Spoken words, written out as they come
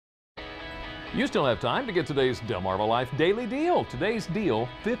You still have time to get today's Delmarva Life Daily Deal. Today's deal,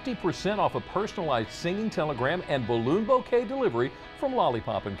 50% off a personalized singing telegram and balloon bouquet delivery from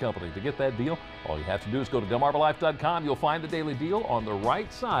Lollipop & Company. To get that deal, all you have to do is go to delmarvalife.com. You'll find the daily deal on the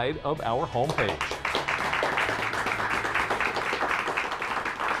right side of our homepage.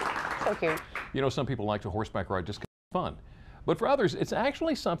 So cute. You know, some people like to horseback ride just 'cause it's fun. But for others, it's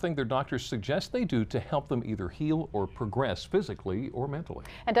actually something their doctors suggest they do to help them either heal or progress physically or mentally.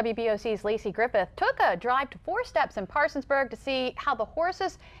 And WBOC's Lacey Griffith took a drive to Four Steps in Parsonsburg to see how the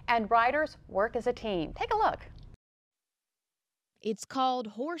horses and riders work as a team. Take a look. It's called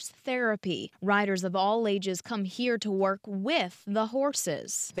horse therapy. Riders of all ages come here to work with the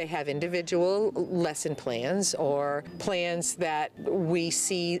horses. They have individual lesson plans or plans that we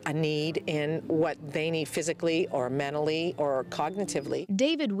see a need in what they need physically or mentally or cognitively.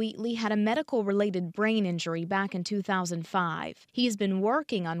 David Wheatley had a medical-related brain injury back in 2005. He's been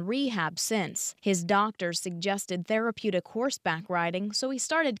working on rehab since. His doctor suggested therapeutic horseback riding, so he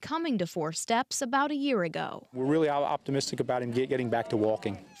started coming to Four Steps about a year ago. We're really optimistic about him getting back to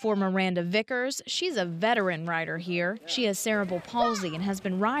walking. For Miranda Vickers, she's a veteran rider here. She has cerebral palsy and has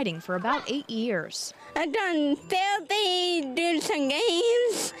been riding for about 8 years. I've done therapy, did some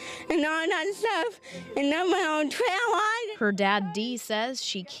games, and all that stuff, and I'm on trail ride. Her dad, Dee, says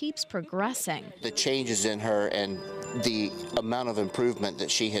she keeps progressing. The changes in her and the amount of improvement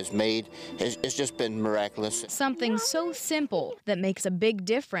that she has made has just been miraculous. Something so simple that makes a big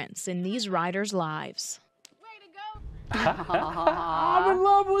difference in these riders' lives. I'm in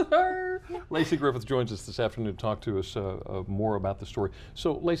love with her. Lacey Griffith joins us this afternoon to talk to us more about the story.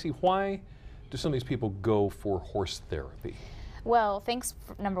 So, Lacey, why do some of these people go for horse therapy? Well, thanks,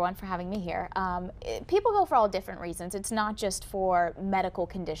 number one, for having me here. People go for all different reasons. It's not just for medical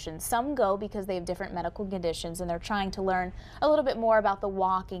conditions. Some go because they have different medical conditions and they're trying to learn a little bit more about the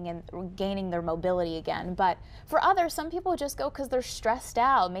walking and gaining their mobility again. But for others, some people just go because they're stressed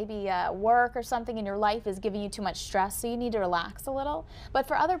out. Maybe work or something in your life is giving you too much stress, so you need to relax a little. But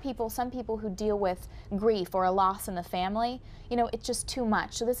for other people, some people who deal with grief or a loss in the family, you know, it's just too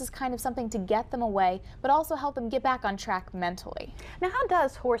much. So this is kind of something to get them away, but also help them get back on track mentally. Now, how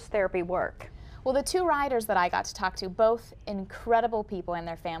does horse therapy work? Well, the two riders that I got to talk to, both incredible people and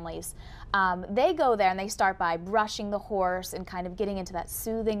their families, they go there and they start by brushing the horse and kind of getting into that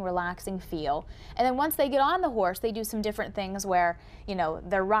soothing, relaxing feel. And then once they get on the horse, they do some different things where, you know,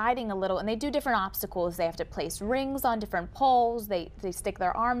 they're riding a little and they do different obstacles. They have to place rings on different poles. They stick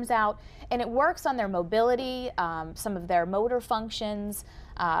their arms out, and it works on their mobility, some of their motor functions,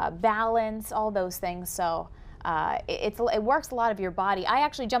 balance, all those things. So it works a lot of your body. I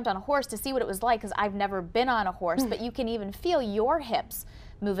actually jumped on a horse to see what it was like because I've never been on a horse, but you can even feel your hips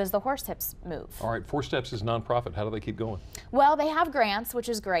move as the horse hips move. All right, Four Steps is nonprofit. How do they keep going? Well, they have grants, which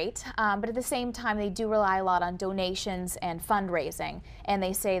is great, but at the same time, they do rely a lot on donations and fundraising. And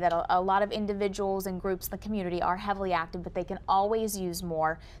they say that a lot of individuals and groups in the community are heavily active, but they can always use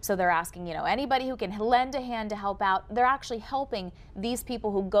more. So they're asking, you know, anybody who can lend a hand to help out. They're actually helping these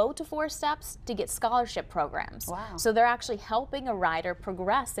people who go to Four Steps to get scholarship programs. Wow. So they're actually helping a rider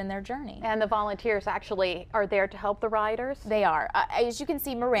progress in their journey. And the volunteers actually are there to help the riders? They are. As you can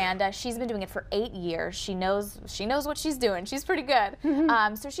see, Miranda, she's been doing it for 8 years. She knows what she's doing. She's pretty good.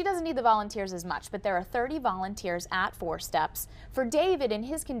 So she doesn't need the volunteers as much, but there are 30 volunteers at Four Steps. For David, in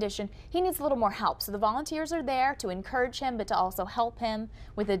his condition, he needs a little more help. So the volunteers are there to encourage him, but to also help him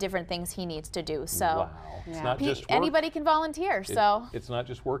with the different things he needs to do. So wow. It's not just work. Anybody can volunteer. So it's not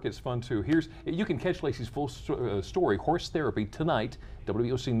just work, it's fun too. You can catch Lacey's full story, Horse Therapy, tonight,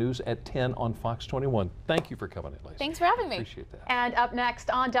 WBOC News at 10 on Fox 21. Thank you for coming in, Lacey. Thanks for having me. Appreciate that. And up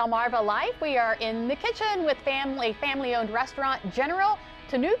next on Delmarva Life, we are in the kitchen with family-owned restaurant General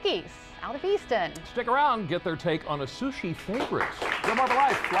Tanuki's out of Easton. Stick around, get their take on a sushi favorite. Delmarva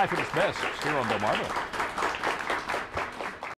Life, life at its best, here on Delmarva.